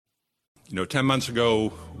10 months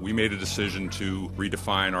ago, we made a decision to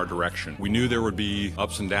redefine our direction. We knew there would be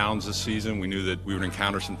ups and downs this season. We knew that we would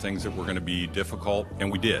encounter some things that were going to be difficult,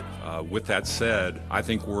 and we did. With that said, I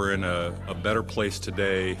think we're in a better place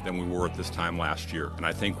today than we were at this time last year. And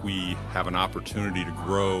I think we have an opportunity to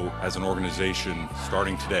grow as an organization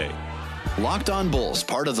starting today. Locked On Bulls,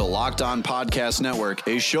 part of the Locked On Podcast Network,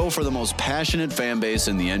 a show for the most passionate fan base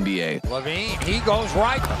in the NBA. Levine, he goes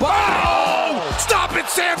right. Oh! Stop it,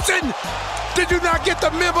 Sampson! Did you not get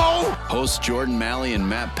the memo? Hosts Jordan Malley and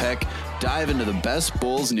Matt Peck dive into the best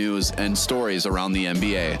Bulls news and stories around the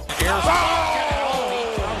NBA.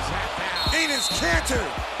 Enes Kanter,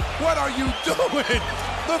 what are you doing?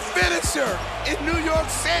 The finisher in New York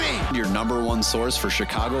City. Your number one source for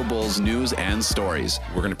Chicago Bulls news and stories.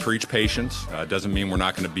 We're going to preach patience. Doesn't mean we're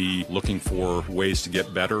not going to be looking for ways to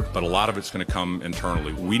get better, but a lot of it's going to come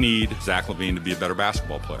internally. We need Zach LaVine to be a better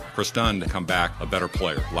basketball player. Chris Dunn to come back a better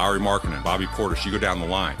player. Lauri Markkanen, Bobby Portis, you go down the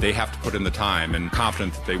line. They have to put in the time, and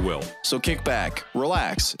confident that they will. So kick back,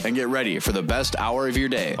 relax, and get ready for the best hour of your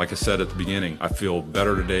day. Like I said at the beginning, I feel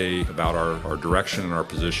better today about our direction and our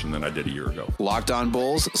position than I did a year ago. Locked On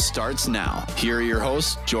Bulls starts now. Here are your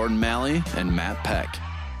hosts, Jordan Malley and Matt Peck.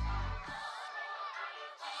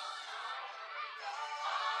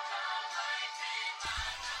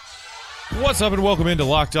 What's up and welcome into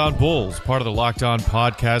Locked On Bulls, part of the Locked On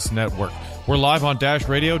Podcast Network. We're live on Dash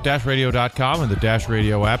Radio, DashRadio.com, and the Dash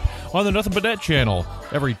Radio app on the Nothing But Net channel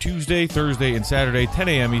every Tuesday, Thursday, and Saturday, 10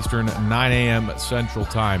 a.m. Eastern, 9 a.m. Central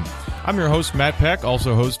Time. I'm your host, Matt Peck,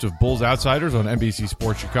 also host of Bulls Outsiders on NBC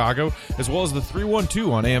Sports Chicago, as well as the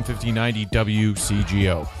 312 on AM 1590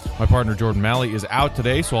 WCGO. My partner, Jordan Malley, is out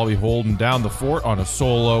today, so I'll be holding down the fort on a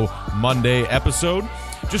solo Monday episode.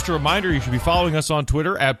 Just a reminder, you should be following us on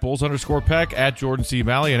Twitter at Bulls_Peck, at Jordan C.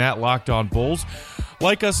 Malley, and at Locked On Bulls.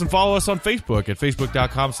 Like us and follow us on Facebook at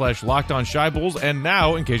Facebook.com/LockedOnShyBulls. And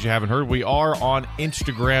now, in case you haven't heard, we are on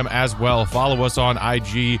Instagram as well. Follow us on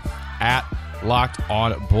IG at Locked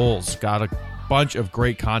On Bulls. Got a bunch of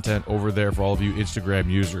great content over there for all of you Instagram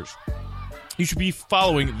users. You should be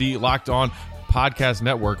following the Locked On Podcast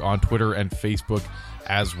Network on Twitter and Facebook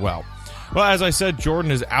as well. Well, as I said, Jordan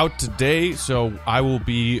is out today, so I will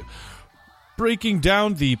be breaking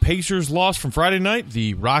down the Pacers loss from Friday night,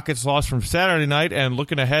 the Rockets loss from Saturday night, and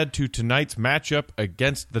looking ahead to tonight's matchup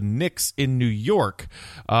against the Knicks in New York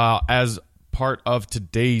as part of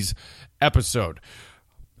today's episode.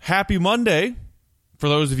 Happy Monday for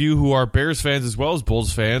those of you who are Bears fans as well as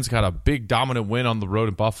Bulls fans. Got a big dominant win on the road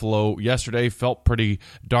in Buffalo yesterday. Felt pretty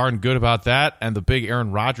darn good about that. And the big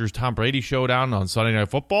Aaron Rodgers-Tom Brady showdown on Sunday Night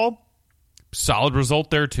Football. Solid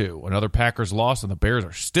result there, too. Another Packers loss, and the Bears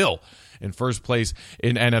are still in first place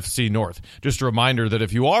in NFC North. Just a reminder that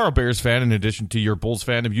if you are a Bears fan, in addition to your Bulls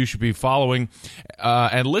fandom, you should be following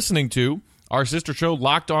and listening to our sister show,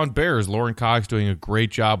 Locked On Bears. Lauren Cox doing a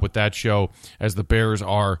great job with that show as the Bears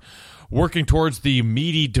are working towards the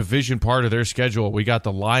meaty division part of their schedule. We got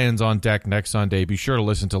the Lions on deck next Sunday. Be sure to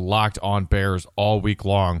listen to Locked On Bears all week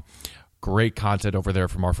long. Great content over there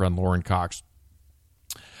from our friend Lauren Cox.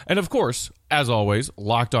 And of course, as always,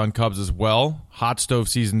 Locked On Cubs as well. Hot stove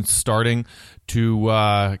season starting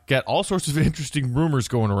to get all sorts of interesting rumors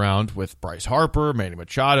going around with Bryce Harper, Manny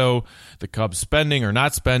Machado, the Cubs spending or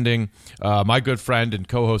not spending. My good friend and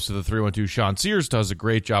co-host of the 312, Sean Sears, does a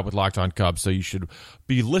great job with Locked On Cubs, so you should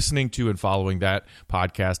be listening to and following that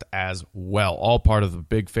podcast as well. All part of the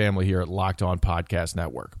big family here at Locked On Podcast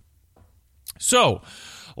Network. So,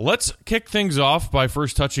 let's kick things off by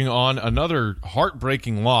first touching on another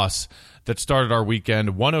heartbreaking loss that started our weekend.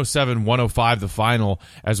 107-105 the final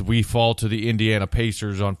as we fall to the Indiana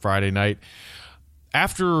Pacers on Friday night.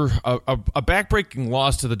 After a backbreaking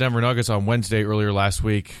loss to the Denver Nuggets on Wednesday earlier last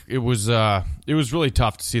week, it was really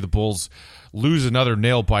tough to see the Bulls lose another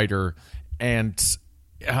nail-biter. And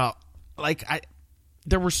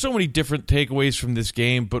there were so many different takeaways from this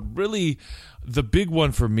game, but really the big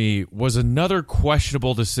one for me was another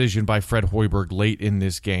questionable decision by Fred Hoiberg late in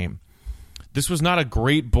this game. This was not a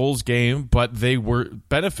great Bulls game, but they were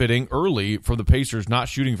benefiting early from the Pacers not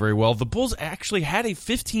shooting very well. The Bulls actually had a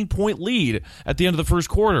 15-point lead at the end of the first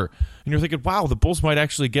quarter. And you're thinking, wow, the Bulls might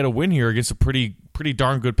actually get a win here against a pretty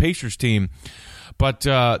darn good Pacers team. But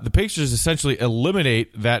the Pacers essentially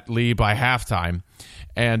eliminate that lead by halftime.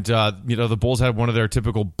 And, the Bulls had one of their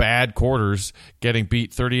typical bad quarters, getting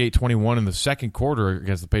beat 38-21 in the second quarter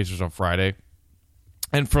against the Pacers on Friday.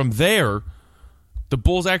 And from there, the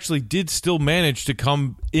Bulls actually did still manage to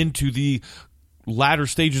come into the latter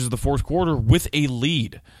stages of the fourth quarter with a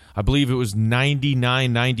lead. I believe it was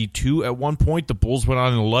 99-92 at one point. The Bulls went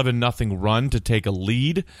on an 11-0 run to take a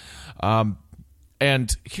lead.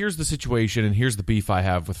 And here's the situation, and here's the beef I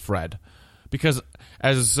have with Fred. Because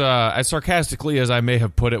as sarcastically as I may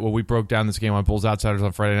have put it when we broke down this game on Bulls Outsiders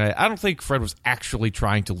on Friday night, I don't think Fred was actually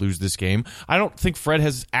trying to lose this game. I don't think Fred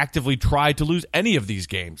has actively tried to lose any of these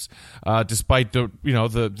games, despite the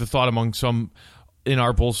thought among some in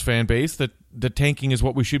our Bulls fan base that the tanking is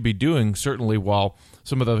what we should be doing, certainly while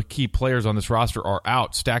some of the key players on this roster are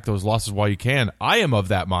out. Stack those losses while you can. I am of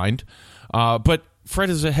that mind. But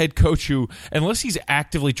Fred is a head coach who, unless he's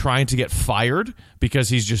actively trying to get fired because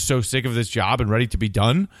he's just so sick of this job and ready to be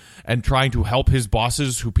done and trying to help his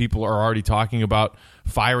bosses, who people are already talking about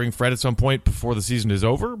firing Fred at some point before the season is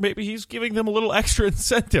over, maybe he's giving them a little extra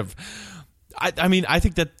incentive. I mean, I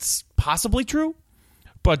think that's possibly true,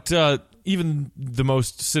 but even the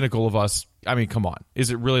most cynical of us, I mean, come on.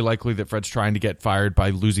 Is it really likely that Fred's trying to get fired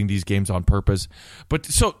by losing these games on purpose? But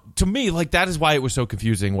so, to me, like, that is why it was so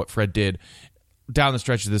confusing what Fred did down the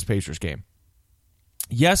stretch of this Pacers game.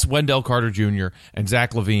 Yes, Wendell Carter Jr. and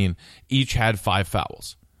Zach LaVine each had 5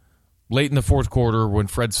 fouls. Late in the fourth quarter when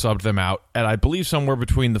Fred subbed them out, and I believe somewhere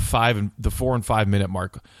between the 4 and 5 minute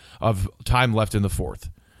mark of time left in the fourth,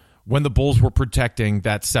 when the Bulls were protecting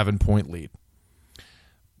that 7-point lead.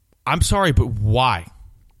 I'm sorry, but why?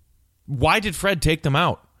 Why did Fred take them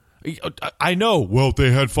out? I know, well,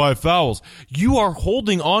 they had 5 fouls. You are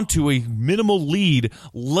holding on to a minimal lead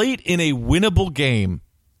late in a winnable game.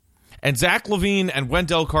 And Zach LaVine and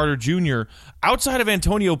Wendell Carter Jr., outside of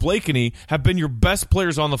Antonio Blakeney, have been your best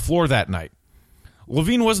players on the floor that night.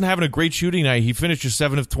 LaVine wasn't having a great shooting night. He finished just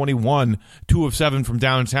 7 of 21, 2 of 7 from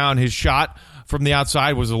downtown. His shot from the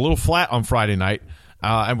outside was a little flat on Friday night.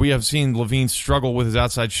 And we have seen LaVine struggle with his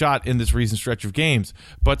outside shot in this recent stretch of games.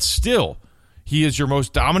 But still, he is your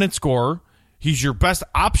most dominant scorer. He's your best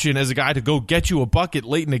option as a guy to go get you a bucket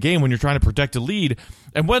late in the game when you're trying to protect a lead.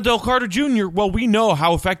 And Wendell Carter Jr., well, we know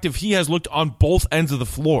how effective he has looked on both ends of the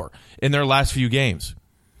floor in their last few games.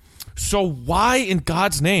 So why in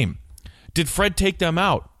God's name did Fred take them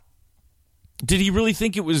out? Did he really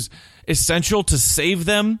think it was essential to save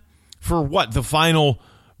them for what, the final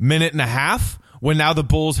minute and a half, when now the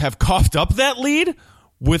Bulls have coughed up that lead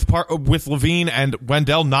with LaVine and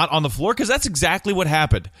Wendell not on the floor? Because that's exactly what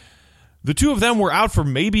happened. The two of them were out for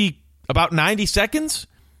maybe about 90 seconds,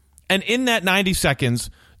 and in that 90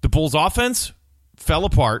 seconds, the Bulls' offense fell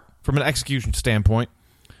apart from an execution standpoint.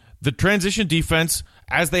 The transition defense,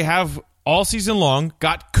 as they have all season long,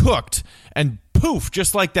 got cooked, and poof,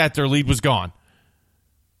 just like that, their lead was gone.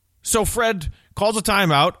 So Fred calls a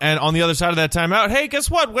timeout, and on the other side of that timeout, hey,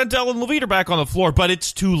 guess what? Wendell and LaVine are back on the floor, but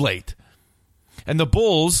it's too late. And the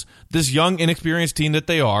Bulls, this young, inexperienced team that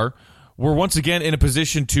they are, were once again in a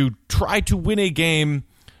position to try to win a game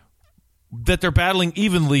that they're battling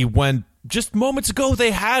evenly when just moments ago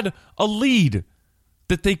they had a lead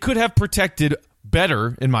that they could have protected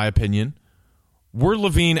better, in my opinion. Were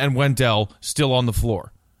LaVine and Wendell still on the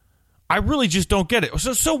floor? I really just don't get it.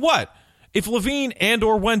 So what? If LaVine and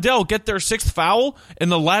or Wendell get their 6th foul in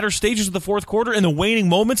the latter stages of the fourth quarter in the waning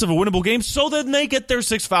moments of a winnable game, so then they get their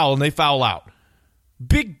 6th foul and they foul out.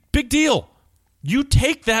 Big deal. You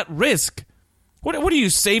take that risk. What are you,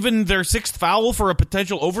 saving their 6th foul for a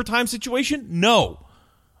potential overtime situation? No.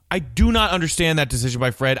 I do not understand that decision by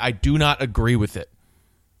Fred. I do not agree with it.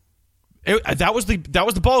 That was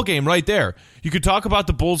the ball game right there. You could talk about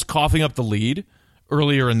the Bulls coughing up the lead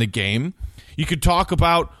earlier in the game. You could talk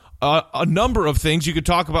about a number of things. You could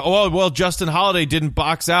talk about, oh, well, Justin Holiday didn't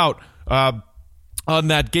box out on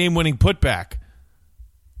that game-winning putback.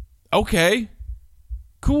 Okay.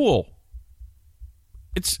 Cool.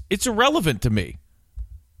 It's irrelevant to me.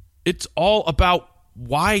 It's all about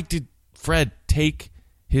why did Fred take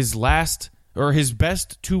his best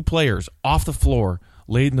 2 players off the floor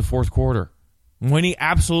late in the fourth quarter when he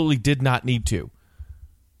absolutely did not need to.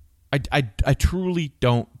 I truly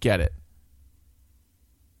don't get it.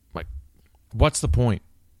 Like, what's the point?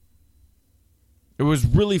 It was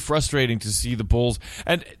really frustrating to see the Bulls,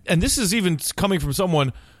 and this is even coming from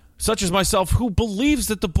someone such as myself, who believes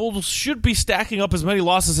that the Bulls should be stacking up as many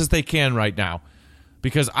losses as they can right now,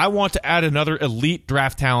 because I want to add another elite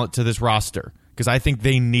draft talent to this roster, because I think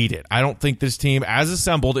they need it. I don't think this team, as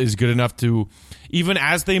assembled, is good enough to, even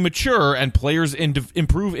as they mature and players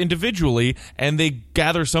improve individually and they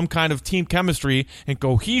gather some kind of team chemistry and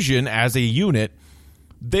cohesion as a unit,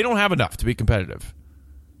 they don't have enough to be competitive.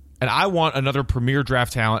 And I want another premier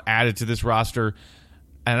draft talent added to this roster,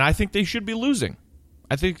 and I think they should be losing.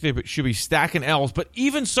 I think they should be stacking L's, but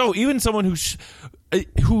even so, even someone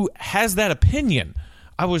who has that opinion,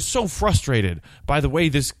 I was so frustrated by the way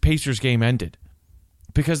this Pacers game ended,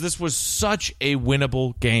 because this was such a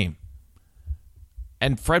winnable game,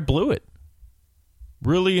 and Fred blew it.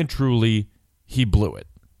 really and truly, he blew it.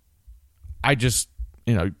 I just,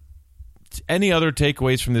 any other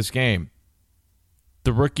takeaways from this game?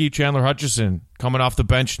 The rookie Chandler Hutchison coming off the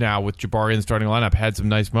bench now with Jabari in the starting lineup had some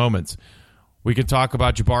nice moments. We can talk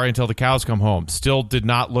about Jabari until the cows come home. Still did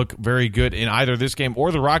not look very good in either this game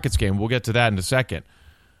or the Rockets game. We'll get to that in a second.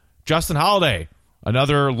 Justin Holiday,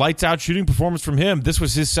 another lights-out shooting performance from him. This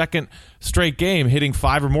was his second straight game, hitting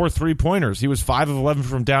 5 or more three-pointers. He was 5 of 11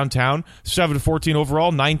 from downtown, 7 of 14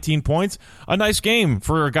 overall, 19 points. A nice game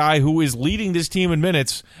for a guy who is leading this team in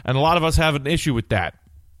minutes, and a lot of us have an issue with that.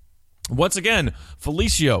 Once again,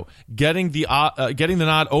 Felicio getting the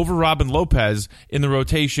nod over Robin Lopez in the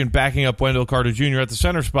rotation, backing up Wendell Carter Jr. at the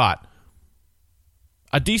center spot.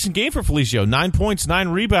 A decent game for Felicio. 9 points, 9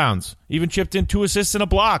 rebounds. Even chipped in 2 assists and a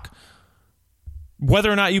block.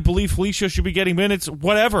 Whether or not you believe Felicio should be getting minutes,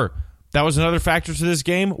 whatever. That was another factor to this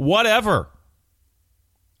game. Whatever.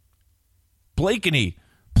 Blakeney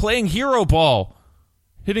playing hero ball.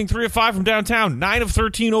 Hitting 3 of 5 from downtown. 9 of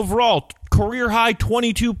 13 overall. Career high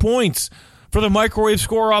 22 points for the microwave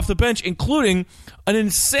scorer off the bench, including an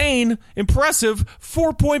insane, impressive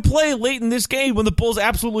 4-point play late in this game when the Bulls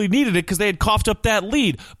absolutely needed it because they had coughed up that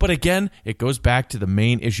lead. But again, it goes back to the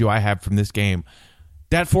main issue I have from this game.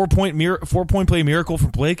 That 4-point play miracle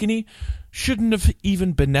from Blakeney shouldn't have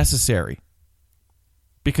even been necessary.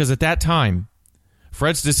 Because at that time,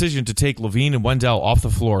 Fred's decision to take Levine and Wendell off the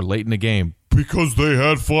floor late in the game, because they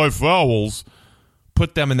had 5 fouls,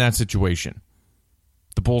 put them in that situation.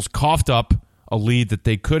 The Bulls coughed up a lead that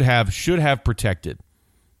they should have protected.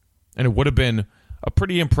 And it would have been a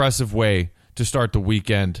pretty impressive way to start the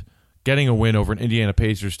weekend, getting a win over an Indiana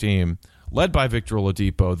Pacers team led by Victor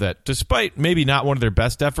Oladipo that, despite maybe not one of their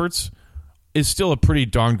best efforts, is still a pretty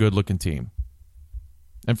darn good-looking team.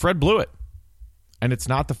 And Fred blew it. And it's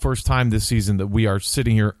not the first time this season that we are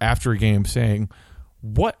sitting here after a game saying,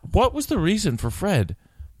 what was the reason for Fred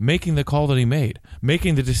making the call that he made,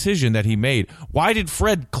 making the decision that he made? Why did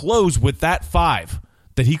Fred close with that 5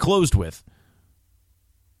 that he closed with?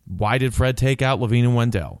 Why did Fred take out Levine and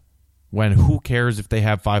Wendell? When who cares if they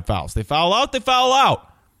have 5 fouls? They foul out, they foul out.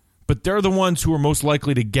 But they're the ones who are most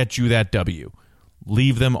likely to get you that W.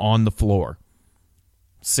 Leave them on the floor.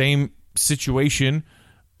 Same situation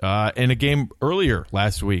in a game earlier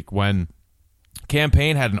last week when Cam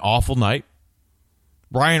Payne had an awful night.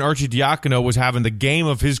 Ryan Arcidiacono was having the game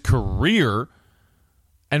of his career,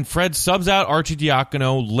 and Fred subs out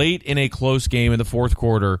Arcidiacono late in a close game in the fourth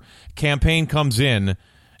quarter. Cam Payne comes in,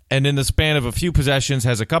 and in the span of a few possessions,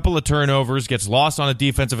 has a couple of turnovers, gets lost on a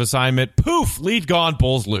defensive assignment. Poof! Lead gone,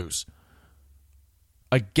 Bulls lose.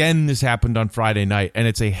 Again, this happened on Friday night, and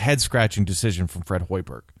it's a head-scratching decision from Fred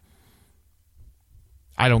Hoiberg.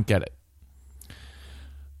 I don't get it.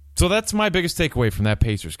 So that's my biggest takeaway from that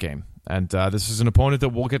Pacers game. And this is an opponent that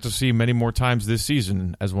we'll get to see many more times this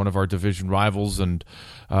season as one of our division rivals. And,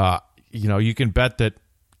 you can bet that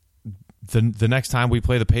the next time we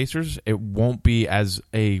play the Pacers, it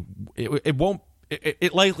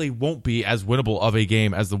likely won't be as winnable of a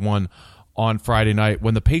game as the one on Friday night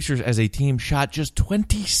when the Pacers as a team shot just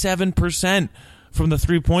 27% from the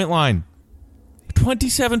three-point line.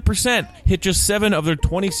 27%. Hit just 7 of their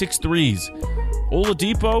 26 threes.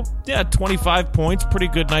 Oladipo, 25 points. Pretty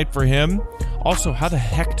good night for him. Also, how the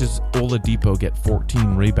heck does Oladipo get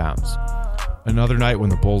 14 rebounds? Another night when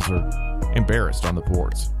the Bulls are embarrassed on the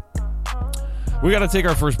boards. We got to take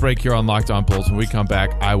our first break here on Locked On Bulls. When we come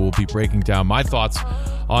back, I will be breaking down my thoughts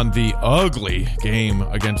on the ugly game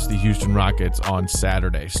against the Houston Rockets on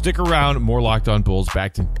Saturday. Stick around. More Locked On Bulls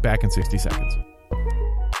back in 60 seconds.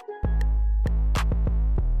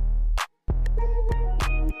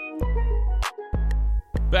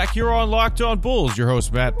 Back here on Locked On Bulls, your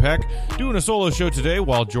host Matt Peck, doing a solo show today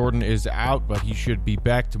while Jordan is out, but he should be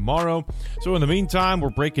back tomorrow. So in the meantime,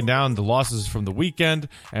 we're breaking down the losses from the weekend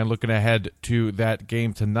and looking ahead to that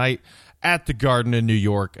game tonight at the Garden in New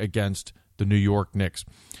York against the New York Knicks.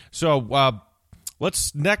 So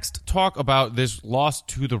let's next talk about this loss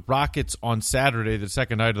to the Rockets on Saturday, the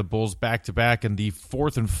second night of the Bulls back-to-back, and the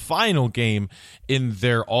fourth and final game in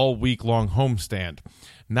their all-week-long homestand.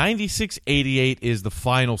 96-88 is the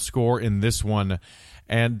final score in this one.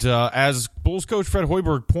 And as Bulls coach Fred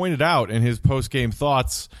Hoiberg pointed out in his post-game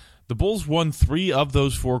thoughts, the Bulls won 3 of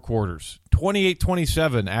those 4 quarters.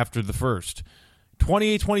 28-27 after the first.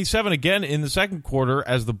 28-27 again in the second quarter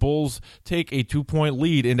as the Bulls take a 2-point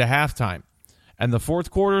lead into halftime. And the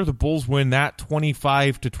fourth quarter, the Bulls win that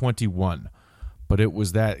 25-21. But it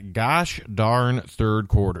was that gosh darn third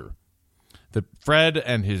quarter that Fred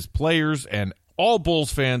and his players and all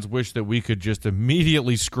Bulls fans wish that we could just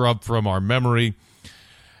immediately scrub from our memory.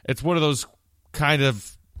 It's one of those kind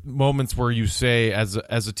of moments where you say, as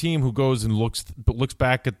a team who goes and looks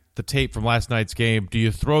back at the tape from last night's game, do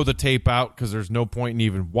you throw the tape out because there's no point in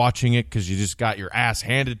even watching it because you just got your ass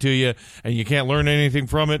handed to you and you can't learn anything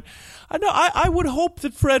from it? I would hope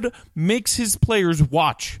that Fred makes his players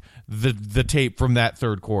watch the tape from that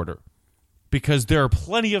third quarter, because there are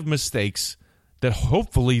plenty of mistakes that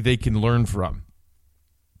hopefully they can learn from.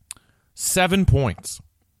 7 points.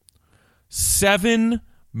 7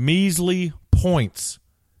 measly points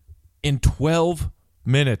in 12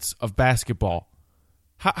 minutes of basketball.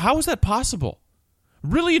 How is that possible?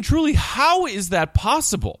 Really and truly, how is that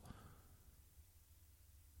possible?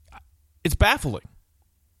 It's baffling.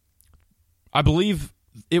 I believe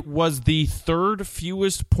it was the third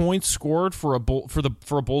fewest points scored for a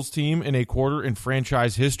Bulls team in a quarter in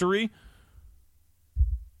franchise history.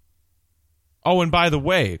 Oh, and by the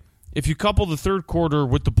way, if you couple the third quarter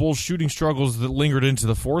with the Bulls' shooting struggles that lingered into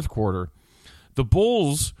the fourth quarter, the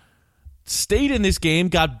Bulls stayed in this game,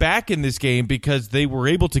 got back in this game because they were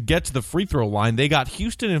able to get to the free throw line. They got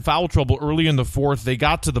Houston in foul trouble early in the fourth. They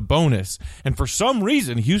got to the bonus, and for some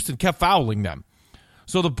reason, Houston kept fouling them.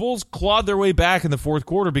 So the Bulls clawed their way back in the fourth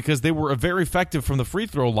quarter because they were very effective from the free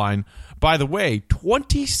throw line. By the way,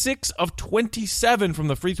 26 of 27 from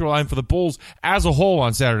the free throw line for the Bulls as a whole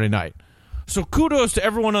on Saturday night. So kudos to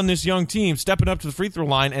everyone on this young team stepping up to the free throw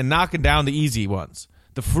line and knocking down the easy ones,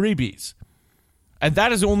 the freebies. And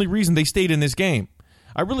that is the only reason they stayed in this game.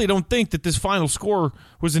 I really don't think that this final score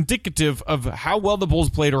was indicative of how well the Bulls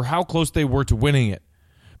played or how close they were to winning it.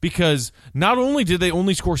 Because not only did they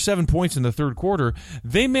only score 7 points in the third quarter,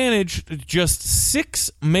 they managed just 6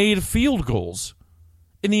 made field goals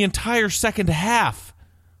in the entire second half,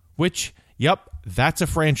 which, yep, that's a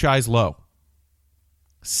franchise low.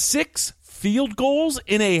 6 field goals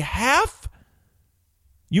in a half?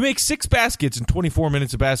 You make 6 baskets in 24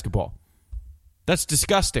 minutes of basketball. That's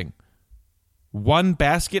disgusting. 1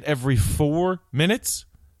 basket every 4 minutes?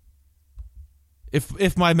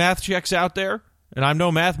 If my math checks out there, and I'm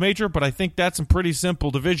no math major, but I think that's some pretty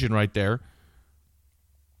simple division right there.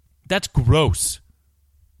 That's gross.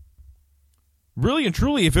 Really and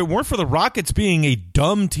truly, if it weren't for the Rockets being a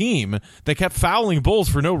dumb team that kept fouling Bulls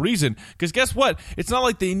for no reason, because guess what? It's not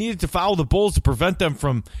like they needed to foul the Bulls to prevent them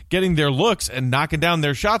from getting their looks and knocking down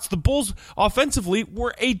their shots. The Bulls offensively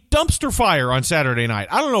were a dumpster fire on Saturday night.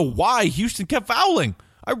 I don't know why Houston kept fouling.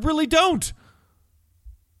 I really don't.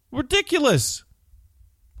 Ridiculous.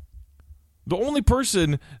 The only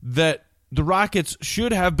person that the Rockets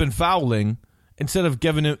should have been fouling instead of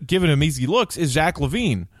giving him easy looks is Zach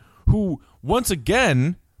LaVine, who once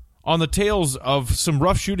again, on the tails of some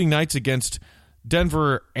rough shooting nights against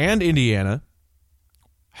Denver and Indiana,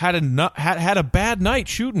 had a bad night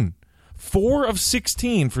shooting. 4 of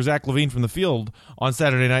 16 for Zach LaVine from the field on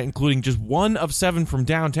Saturday night, including just 1 of 7 from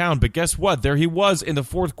downtown. But guess what? There he was in the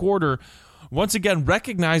fourth quarter, once again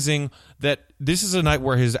recognizing that this is a night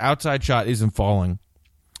where his outside shot isn't falling.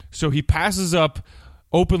 So he passes up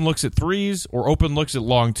open looks at threes or open looks at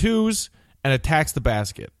long twos and attacks the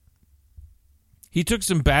basket. He took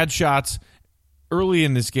some bad shots early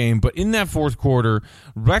in this game, but in that fourth quarter,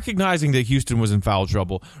 recognizing that Houston was in foul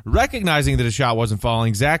trouble, recognizing that his shot wasn't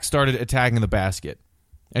falling, Zach started attacking the basket.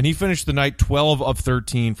 And he finished the night 12 of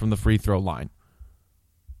 13 from the free throw line.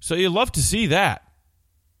 So you love to see that.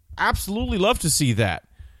 Absolutely love to see that.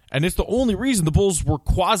 And it's the only reason the Bulls were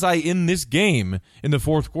quasi in this game in the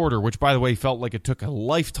fourth quarter, which, by the way, felt like it took a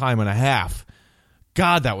lifetime and a half.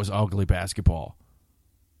 God, that was ugly basketball.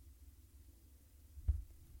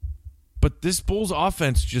 But this Bulls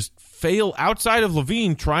offense just failed. Outside of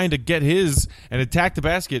LaVine trying to get his and attack the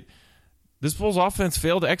basket, this Bulls offense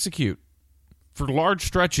failed to execute for large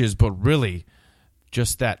stretches, but really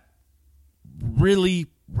just that really,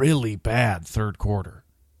 really bad third quarter.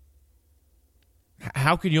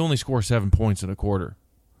 How could you only score 7 points in a quarter?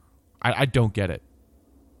 I don't get it.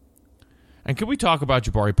 And can we talk about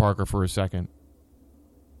Jabari Parker for a second?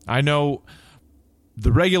 I know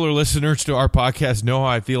the regular listeners to our podcast know how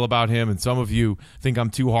I feel about him, and some of you think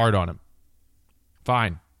I'm too hard on him.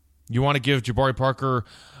 Fine. You want to give Jabari Parker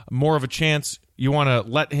more of a chance? You want to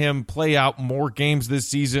let him play out more games this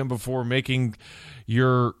season before coming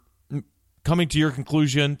to your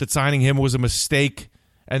conclusion that signing him was a mistake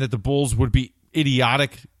and that the Bulls would be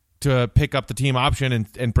idiotic to pick up the team option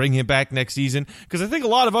and bring him back next season? Because I think a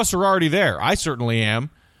lot of us are already there. I certainly am.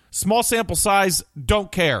 Small sample size,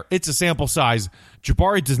 don't care. It's a sample size.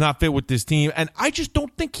 Jabari does not fit with this team, and I just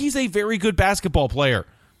don't think he's a very good basketball player.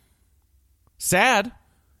 Sad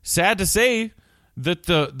to say that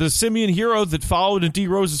the Simeon hero that followed in D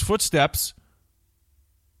Rose's footsteps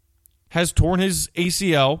has torn his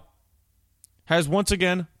ACL, has once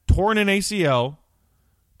again torn an ACL,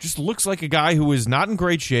 just looks like a guy who is not in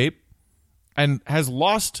great shape and has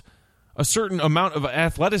lost a certain amount of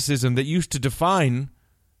athleticism that used to define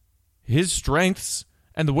his strengths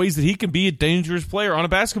and the ways that he can be a dangerous player on a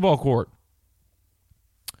basketball court.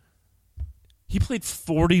 He played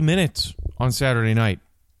 40 minutes on Saturday night.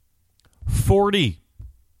 40.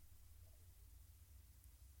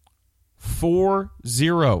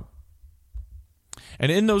 4-0.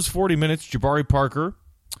 And in those 40 minutes, Jabari Parker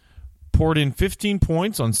poured in 15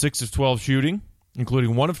 points on 6 of 12 shooting,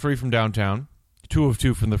 including 1 of 3 from downtown, 2 of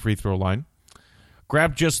 2 from the free throw line.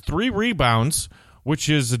 Grabbed just 3 rebounds, which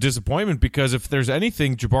is a disappointment because if there's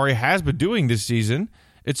anything Jabari has been doing this season,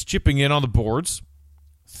 it's chipping in on the boards.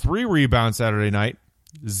 3 rebounds Saturday night,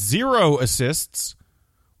 0 assists,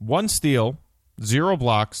 1 steal, 0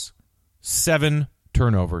 blocks, 7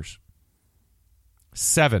 turnovers.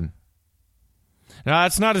 7. Now,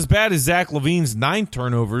 that's not as bad as Zach LaVine's 9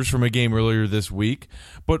 turnovers from a game earlier this week,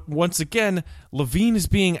 but once again, LaVine is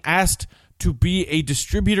being asked to be a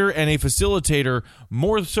distributor and a facilitator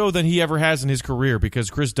more so than he ever has in his career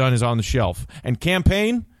because Chris Dunn is on the shelf. And Cam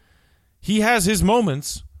Payne, he has his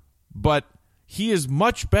moments, but he is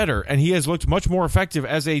much better, and he has looked much more effective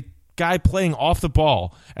as a guy playing off the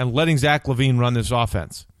ball and letting Zach LaVine run this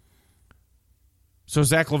offense. So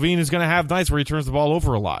Zach LaVine is going to have nights where he turns the ball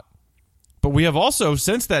over a lot. But we have also,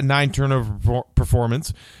 since that 9 turnover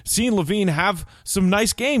performance, seen LaVine have some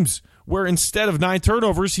nice games where instead of 9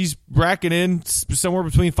 turnovers, he's racking in somewhere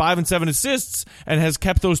between 5 and 7 assists and has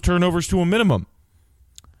kept those turnovers to a minimum.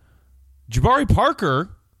 Jabari Parker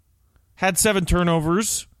had 7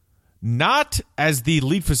 turnovers, not as the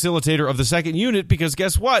lead facilitator of the second unit, because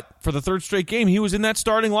guess what? For the third straight game, he was in that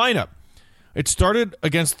starting lineup. It started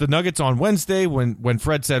against the Nuggets on Wednesday when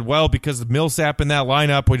Fred said, well, because of Millsap in that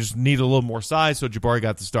lineup, we just need a little more size, so Jabari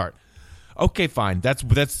got the start. Okay, fine. That's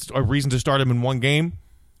a reason to start him in one game.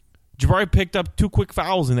 Jabari picked up 2 quick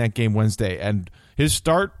fouls in that game Wednesday, and his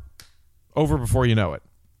start over before you know it.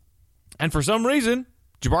 And for some reason,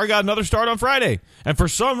 Jabari got another start on Friday. And for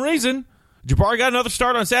some reason, Jabari got another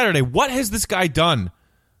start on Saturday. What has this guy done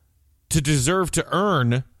to deserve to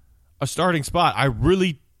earn a starting spot?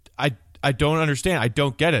 I don't understand. I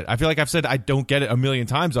don't get it. I feel like I've said I don't get it a million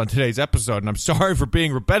times on today's episode, and I'm sorry for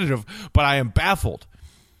being repetitive, but I am baffled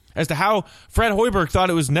as to how Fred Hoiberg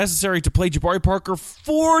thought it was necessary to play Jabari Parker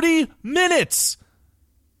 40 minutes.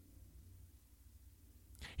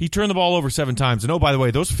 He turned the ball over 7 times. And oh, by the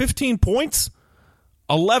way, those 15 points,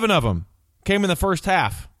 11 of them came in the first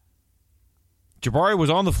half. Jabari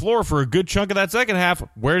was on the floor for a good chunk of that second half.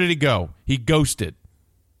 Where did he go? He ghosted.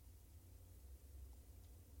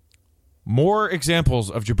 More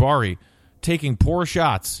examples of Jabari taking poor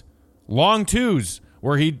shots. Long twos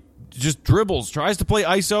where he just dribbles, tries to play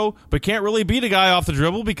ISO, but can't really beat a guy off the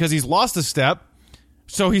dribble because he's lost a step,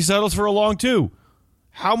 so he settles for a long two.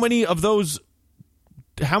 How many of those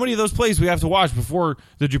plays we have to watch before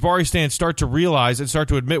the Jabari stands start to realize and start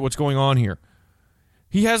to admit what's going on here?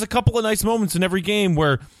 He has a couple of nice moments in every game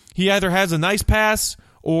where he either has a nice pass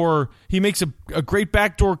or he makes a great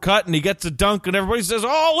backdoor cut and he gets a dunk and everybody says,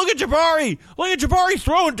 oh, look at Jabari. Look at Jabari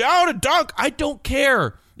throwing down a dunk. I don't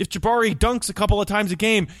care if Jabari dunks a couple of times a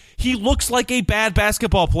game. He looks like a bad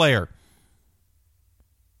basketball player.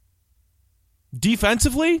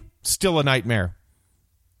 Defensively, still a nightmare.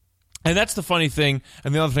 And that's the funny thing,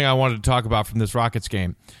 and the other thing I wanted to talk about from this Rockets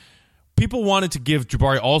game. People wanted to give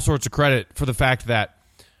Jabari all sorts of credit for the fact that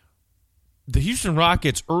the Houston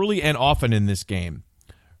Rockets, early and often in this game,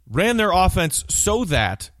 ran their offense so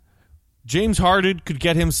that James Harden could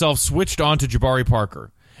get himself switched on to Jabari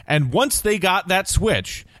Parker. And once they got that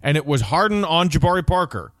switch, and it was Harden on Jabari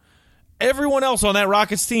Parker, everyone else on that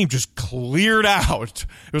Rockets team just cleared out.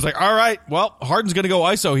 It was like, all right, well, Harden's going to go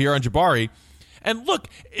ISO here on Jabari. And look,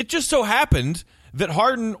 it just so happened that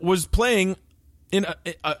Harden was playing in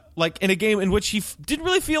a game in which he didn't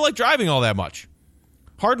really feel like driving all that much.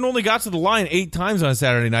 Harden only got to the line 8 times on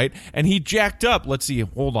Saturday night, and he jacked up. Let's see.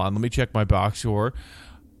 Hold on. Let me check my box score.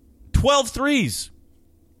 12 threes.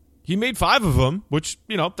 He made 5 of them, which,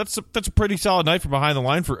 you know, that's a pretty solid night for behind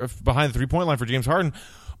the three-point line for James Harden.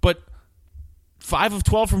 But 5 of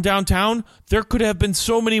 12 from downtown, there could have been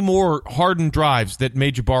so many more Harden drives that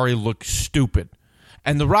made Jabari look stupid.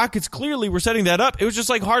 And the Rockets clearly were setting that up. It was just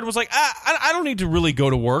like Harden was like, I don't need to really go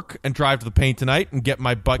to work and drive to the paint tonight and get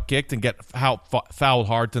my butt kicked and get fouled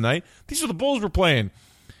hard tonight. These are the Bulls we're playing.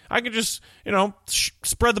 I could just, you know,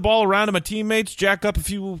 spread the ball around to my teammates, jack up a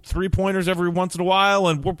few three-pointers every once in a while,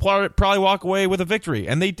 and we'll probably walk away with a victory.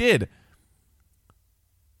 And they did.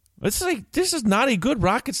 This is not a good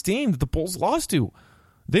Rockets team that the Bulls lost to.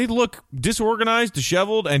 They look disorganized,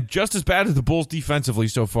 disheveled, and just as bad as the Bulls defensively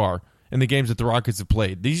so far in the games that the Rockets have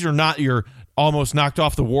played. These are not your almost knocked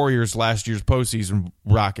off the Warriors last year's postseason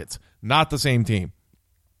Rockets. Not the same team.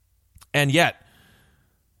 And yet,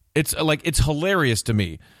 it's hilarious to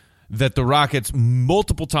me that the Rockets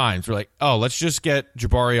multiple times were like, oh, let's just get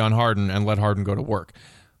Jabari on Harden and let Harden go to work.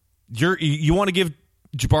 You want to give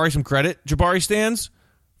Jabari some credit, Jabari stands,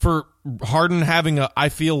 for Harden having a, I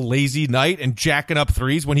feel, lazy night and jacking up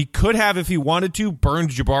threes when he could have, if he wanted to, burned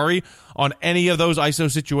Jabari on any of those ISO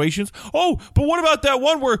situations. Oh, but what about that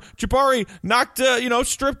one where Jabari knocked,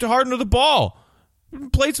 stripped Harden of the ball?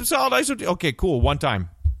 Played some solid ISO. Okay, cool, one time.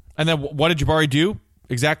 And then what did Jabari do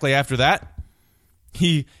exactly after that?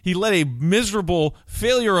 He led a miserable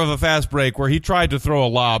failure of a fast break where he tried to throw a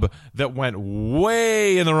lob that went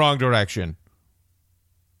way in the wrong direction.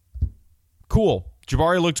 Cool.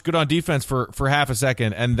 Jabari looked good on defense for half a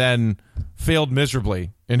second and then failed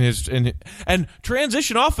miserably and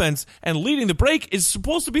transition offense and leading the break is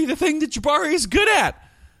supposed to be the thing that Jabari is good at.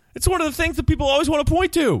 It's one of the things that people always want to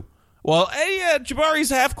point to. Well, Jabari's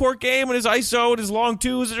half-court game and his ISO and his long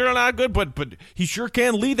twos are not good, but he sure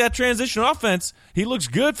can lead that transition offense. He looks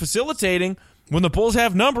good facilitating when the Bulls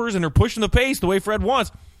have numbers and are pushing the pace the way Fred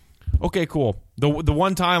wants. Okay, cool. The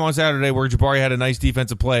one time on Saturday where Jabari had a nice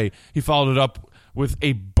defensive play, he followed it up with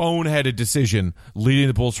a boneheaded decision leading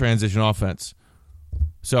the Bulls' transition offense.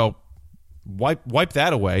 So wipe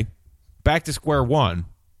that away. Back to square one.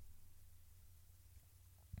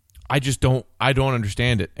 I don't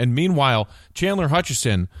understand it. And meanwhile, Chandler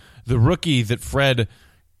Hutchison, the rookie that Fred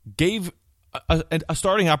gave a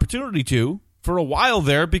starting opportunity to for a while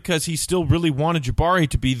there because he still really wanted Jabari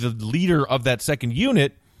to be the leader of that second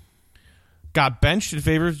unit, got benched in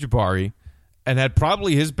favor of Jabari and had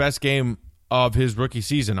probably his best game of his rookie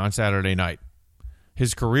season on Saturday night.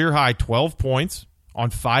 His career-high 12 points on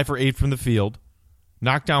 5 for 8 from the field,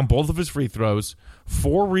 knocked down both of his free throws,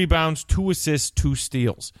 4 rebounds, 2 assists, 2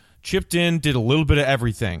 steals. Chipped in, did a little bit of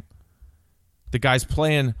everything. The guy's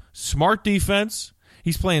playing smart defense.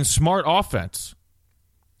 He's playing smart offense.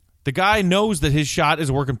 The guy knows that his shot is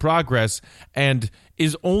a work in progress and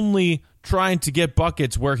is only trying to get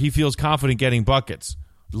buckets where he feels confident getting buckets.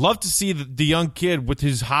 Love to see the young kid with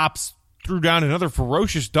his hops threw down another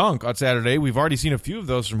ferocious dunk on Saturday. We've already seen a few of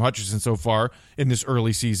those from Hutchison so far in this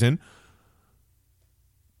early season.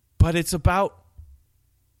 But it's about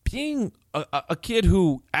being a kid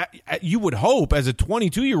who you would hope as a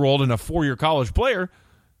 22-year-old and a 4-year college player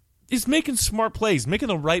is making smart plays, making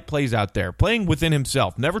the right plays out there, playing within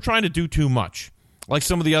himself, never trying to do too much, like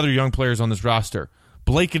some of the other young players on this roster.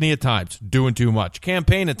 Blakeney at times, doing too much.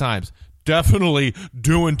 Campaign at times, definitely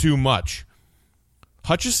doing too much.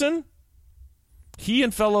 Hutchison, he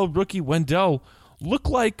and fellow rookie Wendell look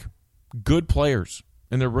like good players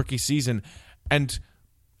in their rookie season. And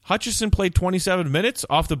Hutchison played 27 minutes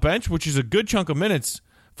off the bench, which is a good chunk of minutes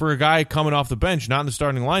for a guy coming off the bench, not in the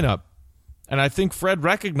starting lineup. And I think Fred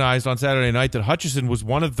recognized on Saturday night that Hutchison was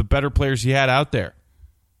one of the better players he had out there.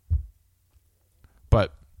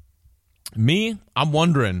 But I'm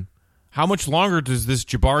wondering, how much longer does this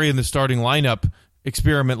Jabari in the starting lineup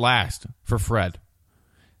experiment last for Fred?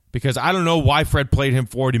 Because I don't know why Fred played him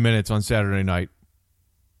 40 minutes on Saturday night.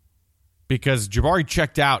 Because Jabari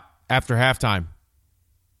checked out after halftime.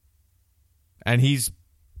 And he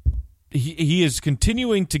is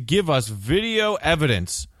continuing to give us video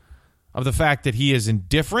evidence of the fact that he is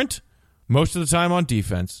indifferent most of the time on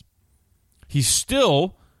defense. He's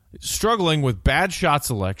still struggling with bad shot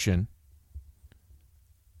selection.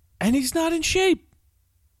 And he's not in shape.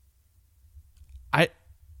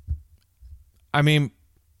 I mean,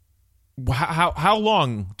 how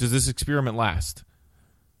long does this experiment last?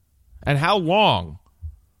 And how long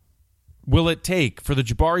will it take for the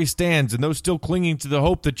Jabari stands and those still clinging to the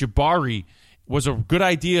hope that Jabari was a good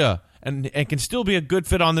idea and can still be a good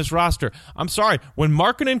fit on this roster? I'm sorry, when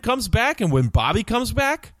Markkanen comes back and when Bobby comes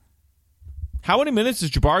back, how many minutes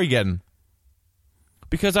is Jabari getting?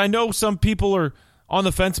 Because I know some people are on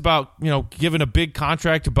the fence about, giving a big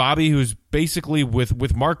contract to Bobby, who's basically with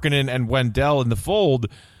Markkanen and Wendell in the fold,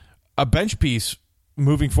 a bench piece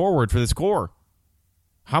moving forward for this core.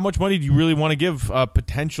 How much money do you really want to give a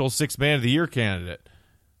potential 6th Man of the Year candidate?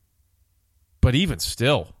 But even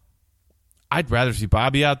still, I'd rather see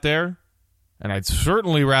Bobby out there, and I'd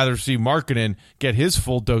certainly rather see Markkanen get his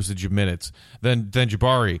full dosage of minutes than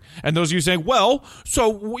Jabari. And those of you saying, well, so,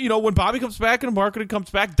 when Bobby comes back and Markkanen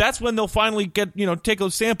comes back, that's when they'll finally get, take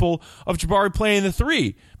a sample of Jabari playing the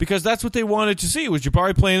 3, because that's what they wanted to see, was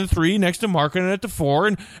Jabari playing the 3 next to Markkanen at the 4,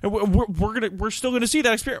 and we're still going to see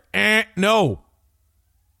that experience. No.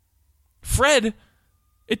 Fred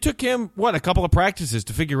It took him, a couple of practices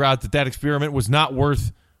to figure out that experiment was not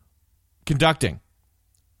worth conducting.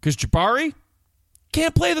 Because Jabari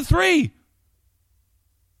can't play the 3.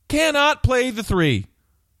 Cannot play the 3.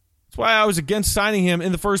 That's why I was against signing him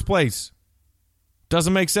in the first place.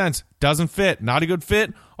 Doesn't make sense. Doesn't fit. Not a good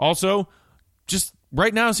fit. Also, just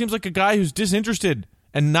right now, it seems like a guy who's disinterested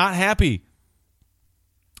and not happy.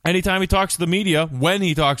 Anytime he talks to the media, when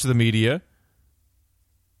he talks to the media,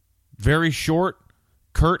 very short,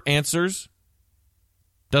 curt answers.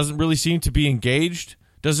 Doesn't really seem to be engaged.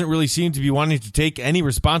 Doesn't really seem to be wanting to take any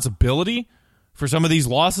responsibility for some of these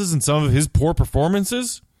losses and some of his poor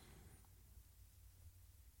performances.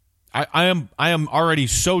 I am already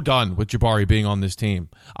so done with Jabari being on this team.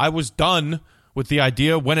 I was done with the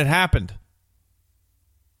idea when it happened.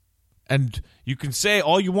 And you can say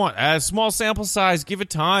all you want. As small sample size, give it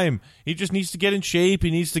time. He just needs to get in shape.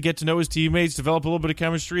 He needs to get to know his teammates, develop a little bit of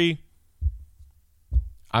chemistry.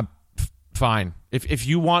 I'm fine. If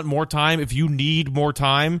you want more time, if you need more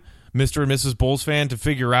time, Mr. and Mrs. Bulls fan, to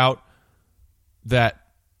figure out that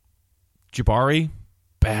Jabari,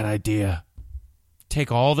 bad idea.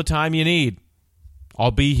 Take all the time you need.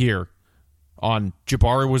 I'll be here on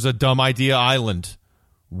Jabari Was a Dumb Idea Island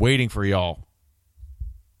waiting for y'all.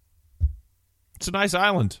 It's a nice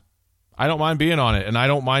island. I don't mind being on it, and I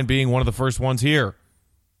don't mind being one of the first ones here.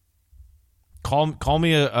 Call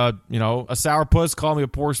me a sourpuss, call me a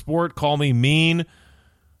poor sport, call me mean,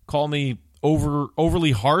 call me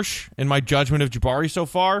overly harsh in my judgment of Jabari so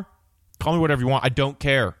far. Call me whatever you want. I don't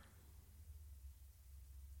care.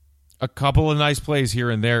 A couple of nice plays here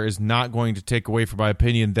and there is not going to take away from my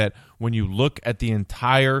opinion that when you look at the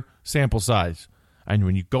entire sample size and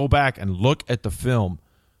when you go back and look at the film,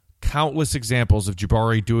 countless examples of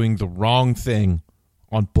Jabari doing the wrong thing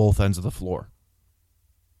on both ends of the floor.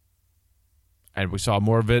 And we saw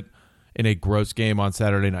more of it in a gross game on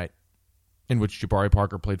Saturday night in which Jabari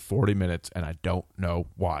Parker played 40 minutes, and I don't know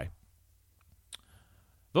why.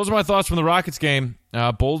 Those are my thoughts from the Rockets game.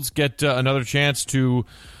 Bulls get another chance to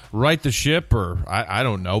right the ship, or I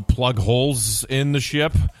don't know, plug holes in the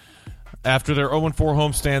ship. After their 0-4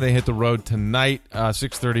 homestand, they hit the road tonight,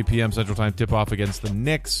 6:30 p.m. Central Time tip-off against the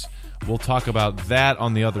Knicks. We'll talk about that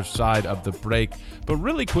on the other side of the break. But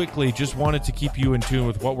really quickly, just wanted to keep you in tune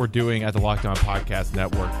with what we're doing at the Locked On Podcast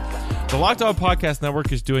Network. The Locked On Podcast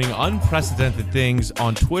Network is doing unprecedented things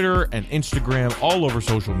on Twitter and Instagram, all over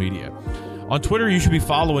social media. On Twitter, you should be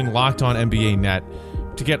following Locked On NBA Net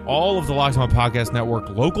to get all of the Locked On Podcast Network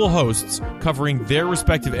local hosts covering their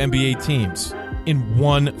respective NBA teams in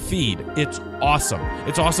one feed. It's awesome.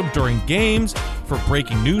 It's awesome during games, for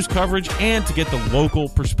breaking news coverage, and to get the local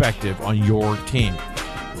perspective on your team.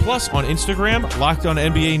 Plus, on Instagram, Locked On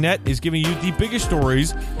NBA Net is giving you the biggest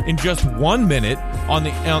stories in just 1 minute on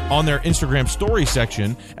their Instagram story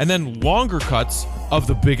section, and then longer cuts of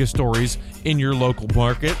the biggest stories in your local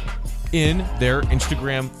market in their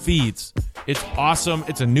Instagram feeds. It's awesome.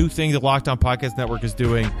 It's a new thing the Locked On Podcast Network is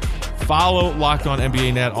doing. Follow Locked On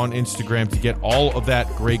NBA Net on Instagram to get all of that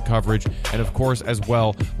great coverage. And, of course, as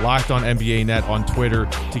well, Locked On NBA Net on Twitter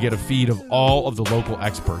to get a feed of all of the local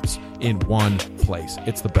experts in one place.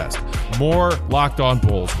 It's the best. More Locked On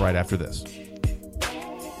Bulls right after this.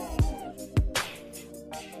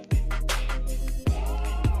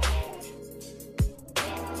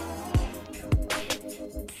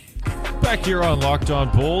 Back here on Locked On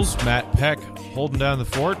Bulls, Matt Peck holding down the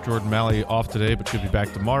fort. Jordan Malley off today, but should be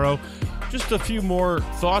back tomorrow. Just a few more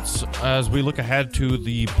thoughts as we look ahead to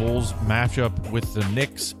the Bulls matchup with the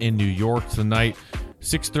Knicks in New York tonight.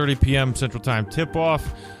 6:30 p.m. Central Time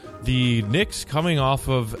tip-off. The Knicks coming off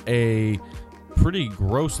of a pretty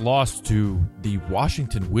gross loss to the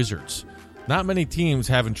Washington Wizards. Not many teams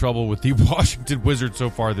having trouble with the Washington Wizards so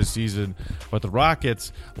far this season, but the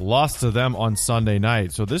Rockets lost to them on Sunday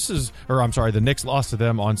night. The Knicks lost to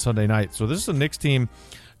them on Sunday night. So this is a Knicks team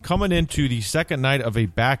coming into the second night of a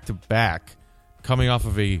back-to-back, coming off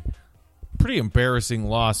of a pretty embarrassing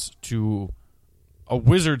loss to a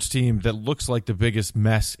Wizards team that looks like the biggest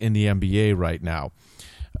mess in the NBA right now.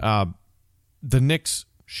 The Knicks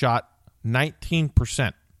shot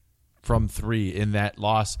 19% from three in that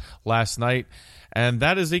loss last night, and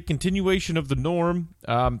that is a continuation of the norm.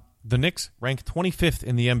 The Knicks rank 25th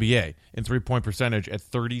in the NBA in three-point percentage at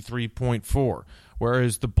 33.4,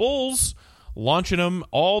 whereas the Bulls, launching them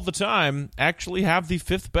all the time, actually have the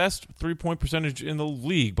fifth best three-point percentage in the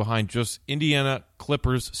league behind just Indiana,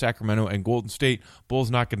 Clippers, Sacramento, and Golden State. Bulls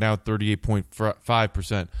knocking down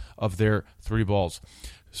 38.5% of their three balls.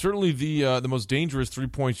 Certainly the most dangerous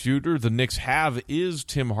three-point shooter the Knicks have is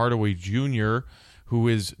Tim Hardaway Jr., who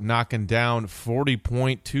is knocking down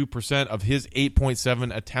 40.2% of his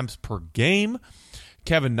 8.7 attempts per game.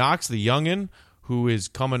 Kevin Knox, the youngin, who is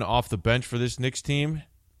coming off the bench for this Knicks team,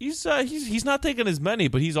 he's not taking as many,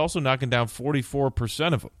 but he's also knocking down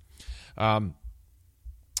 44% of them.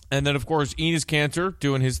 And then, of course, Enes Kanter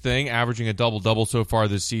doing his thing, averaging a double-double so far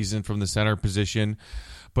this season from the center position.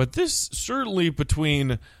 But this certainly,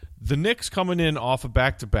 between the Knicks coming in off a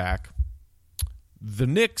back-to-back, the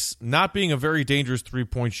Knicks not being a very dangerous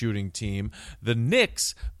three-point shooting team, the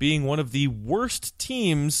Knicks being one of the worst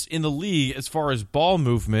teams in the league as far as ball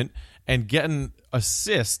movement and getting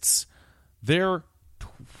assists, they're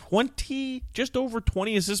just over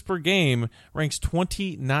 20 assists per game, ranks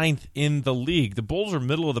 29th in the league. The Bulls are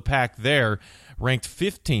middle of the pack there, ranked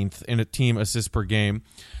 15th in a team assists per game.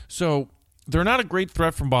 So they're not a great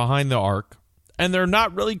threat from behind the arc, and they're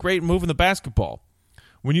not really great moving the basketball.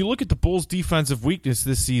 When you look at the Bulls' defensive weakness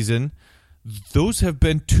this season, those have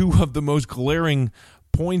been two of the most glaring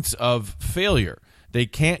points of failure. They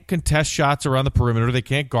can't contest shots around the perimeter. They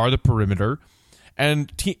can't guard the perimeter.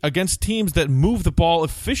 And against teams that move the ball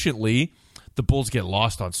efficiently, the Bulls get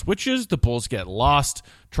lost on switches. The Bulls get lost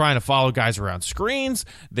trying to follow guys around screens.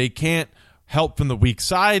 They can't help from the weak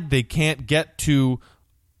side. They can't get to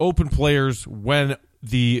open players when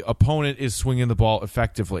the opponent is swinging the ball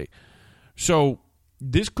effectively. So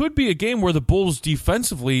this could be a game where the Bulls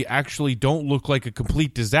defensively actually don't look like a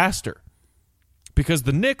complete disaster, because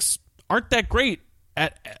the Knicks aren't that great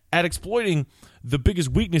at exploiting the biggest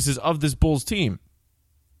weaknesses of this Bulls team.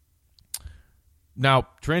 Now,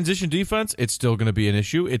 transition defense, it's still going to be an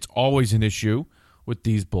issue. It's always an issue with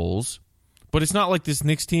these Bulls, but it's not like this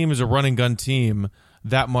Knicks team is a run and gun team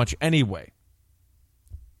that much anyway.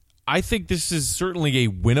 I think this is certainly a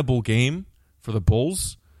winnable game for the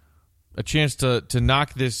Bulls, a chance to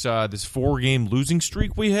knock this 4-game losing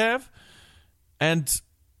streak we have. And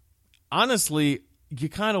honestly, you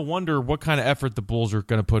kind of wonder what kind of effort the Bulls are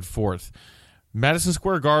going to put forth. Madison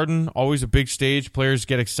Square Garden, always a big stage. Players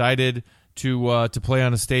get excited to play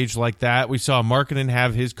on a stage like that. We saw Markkanen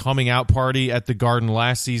have his coming out party at the Garden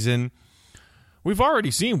last season. We've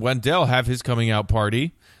already seen Wendell have his coming out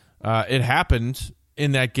party. It happened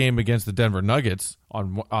in that game against the Denver Nuggets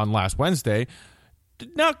on last Wednesday.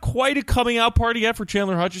 Not quite a coming out party yet for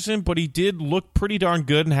Chandler Hutchison, but he did look pretty darn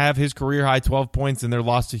good and have his career-high 12 points in their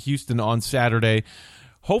loss to Houston on Saturday.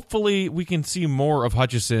 Hopefully we can see more of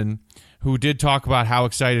Hutchison, who did talk about how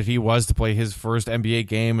excited he was to play his first NBA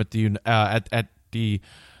game at the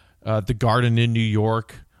Garden in New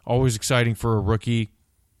York. Always exciting for a rookie.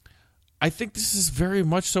 I think this is very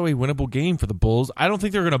much so a winnable game for the Bulls. I don't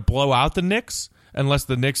think they're going to blow out the Knicks unless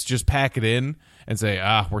the Knicks just pack it in and say,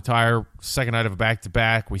 we're tired. Second night of a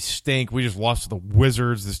back-to-back. We stink. We just lost to the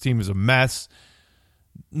Wizards. This team is a mess.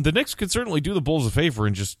 The Knicks could certainly do the Bulls a favor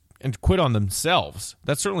and quit on themselves.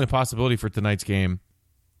 That's certainly a possibility for tonight's game.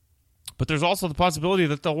 But there's also the possibility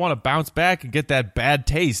that they'll want to bounce back and get that bad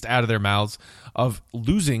taste out of their mouths of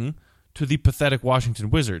losing to the pathetic Washington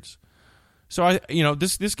Wizards. So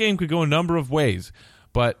this game could go a number of ways.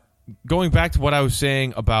 But going back to what I was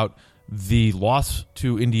saying about the loss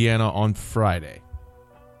to Indiana on Friday,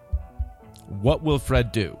 what will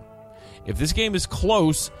Fred do? If this game is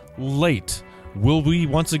close late, will we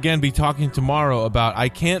once again be talking tomorrow about, I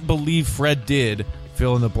can't believe Fred did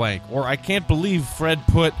fill in the blank, or I can't believe Fred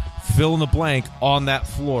put fill in the blank on that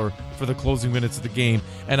floor for the closing minutes of the game,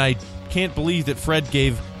 and I can't believe that Fred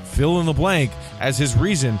gave fill in the blank as his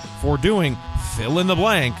reason for doing fill in the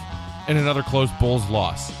blank in another close Bulls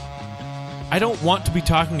loss? I don't want to be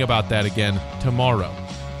talking about that again tomorrow,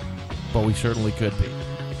 but we certainly could be.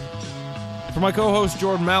 For my co-host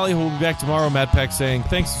Jordan Malley, who will be back tomorrow, Matt Peck saying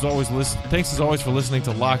thanks as always for listening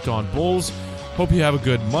to Locked On Bulls. Hope you have a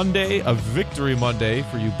good Monday, a victory Monday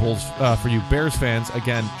for you Bulls, for you Bears fans.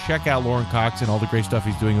 Again, check out Lauren Cox and all the great stuff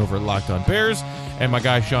he's doing over at Locked On Bears, and my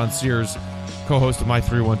guy Sean Sears, co-host of my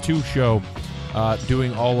 312 show,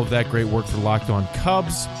 doing all of that great work for Locked On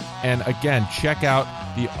Cubs. And again, check out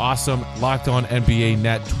the awesome Locked On NBA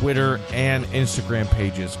Net Twitter and Instagram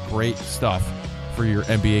pages. Great stuff for your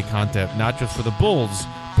NBA content, not just for the Bulls,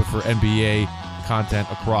 but for NBA content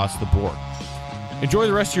across the board. Enjoy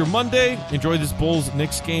the rest of your Monday. Enjoy this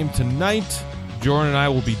Bulls-Knicks game tonight. Jordan and I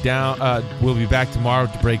will be we'll be back tomorrow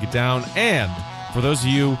to break it down. And for those of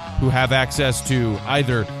you who have access to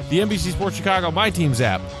either the NBC Sports Chicago My Teams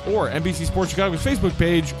app, or NBC Sports Chicago's Facebook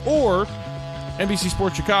page, or NBC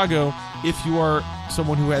Sports Chicago, if you are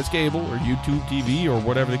someone who has cable or YouTube TV or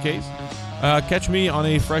whatever the case, catch me on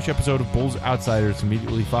a fresh episode of Bulls Outsiders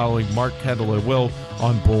immediately following Mark, Kendall, and Will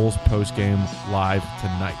on Bulls Postgame Live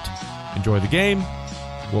tonight. Enjoy the game.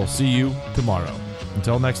 We'll see you tomorrow.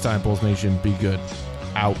 Until next time, Bulls Nation, be good.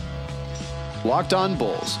 Out. Locked On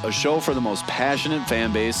Bulls, a show for the most passionate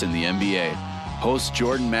fan base in the NBA. Hosts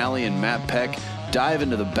Jordan Malley and Matt Peck dive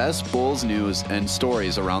into the best Bulls news and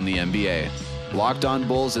stories around the NBA. Locked On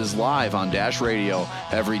Bulls is live on Dash Radio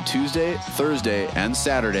every Tuesday, Thursday, and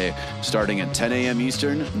Saturday, starting at 10 a.m.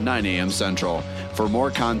 Eastern, 9 a.m. Central. For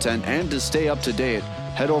more content and to stay up to date,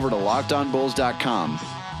 head over to LockedOnBulls.com.